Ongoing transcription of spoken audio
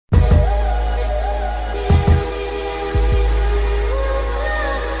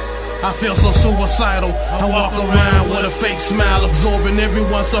I feel so suicidal. I walk around with a fake smile, absorbing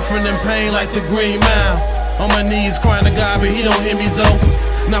everyone suffering in pain like the Green Mile. On my knees crying to God, but He don't hear me though.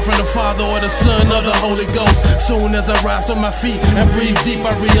 Not from the Father or the Son or the Holy Ghost. Soon as I rise to my feet and breathe deep,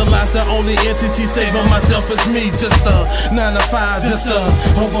 I realize the only entity saving myself is me. Just a 9 to 5, just a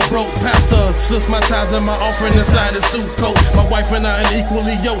overbroke pastor. Slips my ties and my offering inside his suit coat. My wife and I are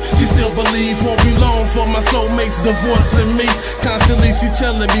equally yoked. She still believes won't be long for my soulmate's divorcing me. Constantly she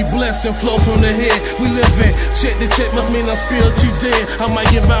telling me blessing flows from the head. We living check to check must mean I'm spiritually dead. I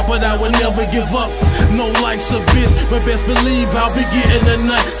might give out, but I would never give up. No life's a bitch, but best believe I'll be getting a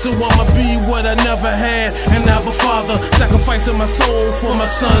nut. So I'ma be what I never had, and now a father, sacrificing my soul for my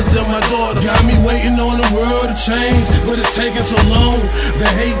sons and my daughters. Got me waiting on the world to change, but it's taking so long. The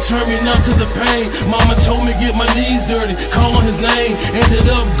hate turned me numb to the pain. Mama told me get my knees dirty, call on His name. Ended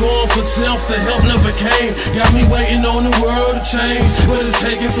up going for self, the help never came. Got me waiting on the world to change, but it's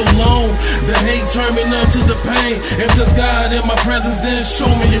taking so long. The hate turned me numb to the pain. If there's God in my presence, then show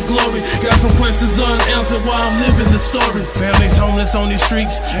me Your glory. Got some questions unanswered while I'm living the story. Families homeless on these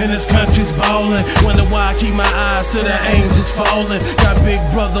streets, and this country's ballin'. Wonder why I keep my eyes to the angels falling. Got Big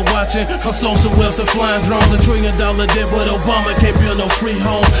Brother watching, from social webs to flying drones. $1 trillion debt, but Obama can't build no free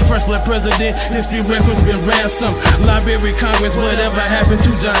home. First black president, history records been ransomed. Library, Congress, whatever happened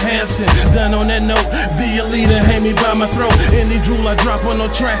to John Hanson? Done on that note, the leader hang me by my throat. Any drool I drop on no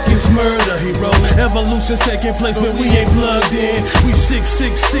track is murder, he wrote. Evolution's taking place, but we ain't plugged in. We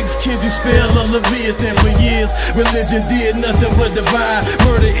 666, can you spell a Leviathan? For years, religion did nothing but divide.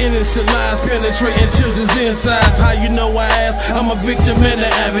 Murder, innocent lives, penetrating children's insides. How you know I ask? I'm a victim and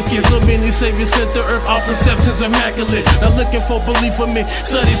an advocate. So many saviors sent the earth, all perceptions immaculate. Not looking for belief for me.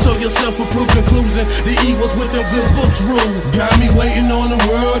 Study so yourself for proof conclusion. The evils with them good books rule. Got me waiting on the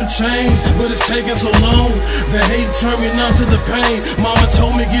world to change, but it's taking so long. The hate turned me numb to the pain. Mama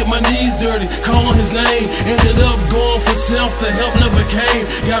told me get my knees dirty, call on His name. Ended up going for self, the help never came.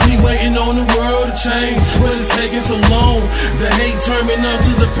 Got me waiting on the world to change, but it's taking so long. The hate turned me numb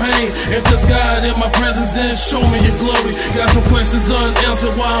to the pain. If there's God in my presence, then show me Your glory. Got some questions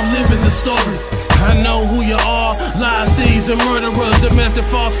unanswered while I'm living the story. I know who you are, lies, thieves, and murderers. Domestic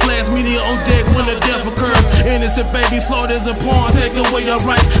false flags, media on deck when a death occurs. Innocent babies slaughtered as a pawn, take away your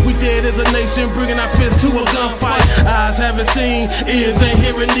rights. We dead as a nation, bringing our fists to a gunfight. Eyes haven't seen, ears ain't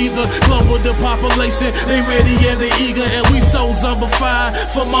hearing neither. Global depopulation, they ready and they eager. And we so zombified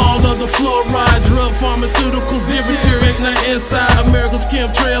from all of the fluoride, drug, pharmaceuticals, deteriorating our inside. America's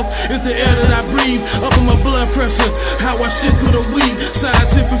chemtrails is the air that I breathe. Up in my blood pressure, how I shit through the weed.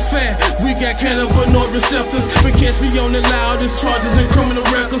 Scientific fact, we got cannabinoid receptors. But catch me on the loudest charges and criminal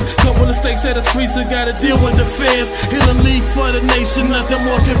records. Couple of stakes at the streets, I gotta deal with the feds. Hit a leaf for the nation, nothing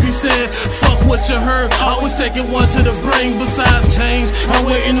more can be said. Fuck what you heard, always taking one to the brain. Besides change, I'm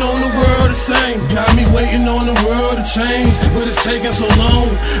waiting on the world to change. Got me waiting on the world to change, but it's taking so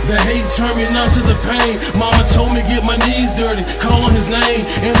long. The hate turned me numb to the pain. Mama told me get my knees dirty, call on His name.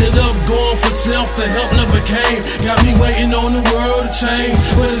 Ended up going for self, the help never came. Got me waiting on the world to change,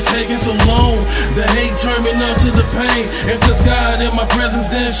 but it's taking so long. The hate turned me numb to the pain. If there's God in my presence,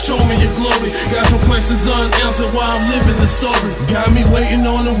 then show me Your glory. Got some questions unanswered while I'm living the story. Got me waiting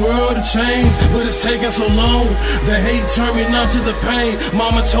on the world to change, but it's taking so long. The hate turned me numb to the pain.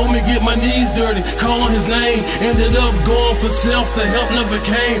 Mama told me get my knees dirty, call on His name. Ended up going for self, the help never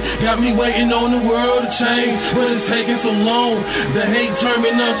came. Got me waiting on the world to change, but it's taking so long. The hate turned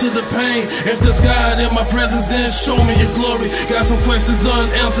me numb to the pain. If there's God in my presence, then show me Your glory. Got some questions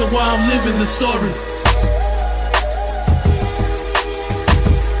unanswered while I'm living the story.